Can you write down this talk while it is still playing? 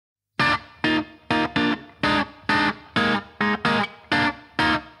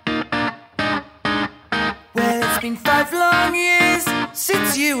been 5 long years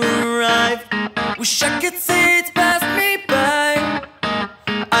since you arrived. Wish I could say it's passed me by.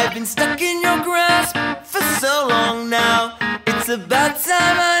 I've been stuck in your grasp for so long now. It's about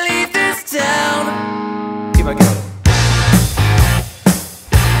time I leave this town. Here I go.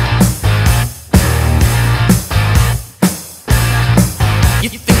 You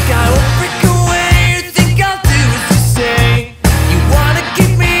think I will break away? You think I'll do as you say? You wanna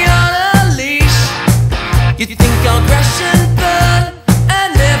keep me on a leash? You think I'll crash and burn and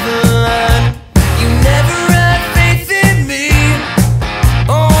never learn? You never had faith in me.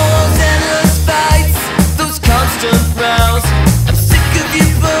 All those endless fights, those constant rows. I'm sick of you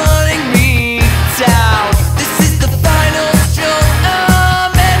putting me down. This is the final straw.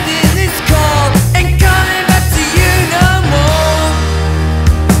 I'm ending this call. Ain't coming back to you no more.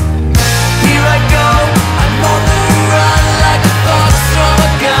 Here I go, I'm on the run like a fox from a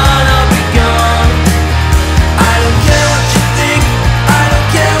gun. I'll be gone. I don't care what you think, I don't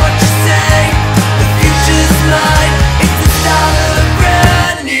care what you say. The future's mine, it's the start of a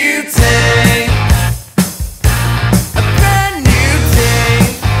brand new day. A brand new day.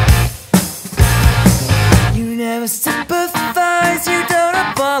 You never sympathize, you don't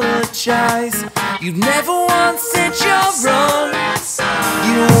apologize. You never once said you're wrong.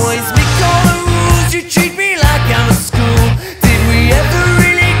 You always make all the rules, you treat me like I'm a school. Did we ever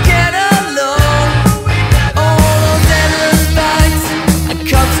really get along? All those endless fights and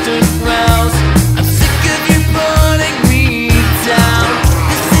constant rows. I'm sick of you putting me down.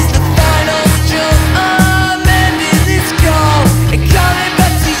 This is the final straw. I'm ending this call. Ain't coming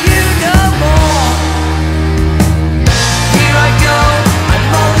back to you no more. Here I go, I'm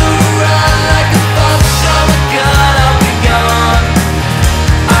on the run like a fox from a gun. I'll be gone.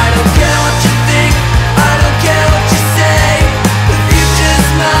 I don't care what you think, I don't care what you say. The future's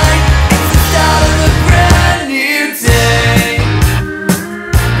mine, it's the start of a brand new day.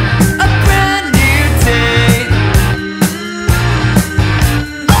 A brand new day.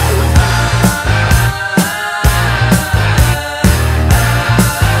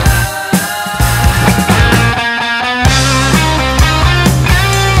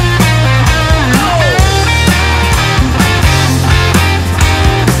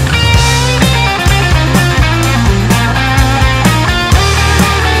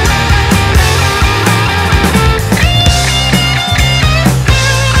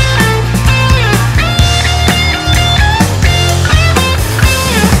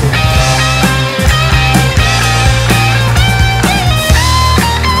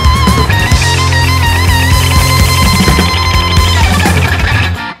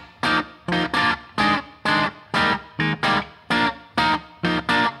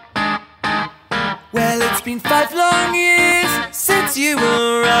 Well, it's been 5 long years since you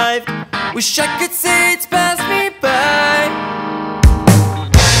arrived. Wish I could say it's past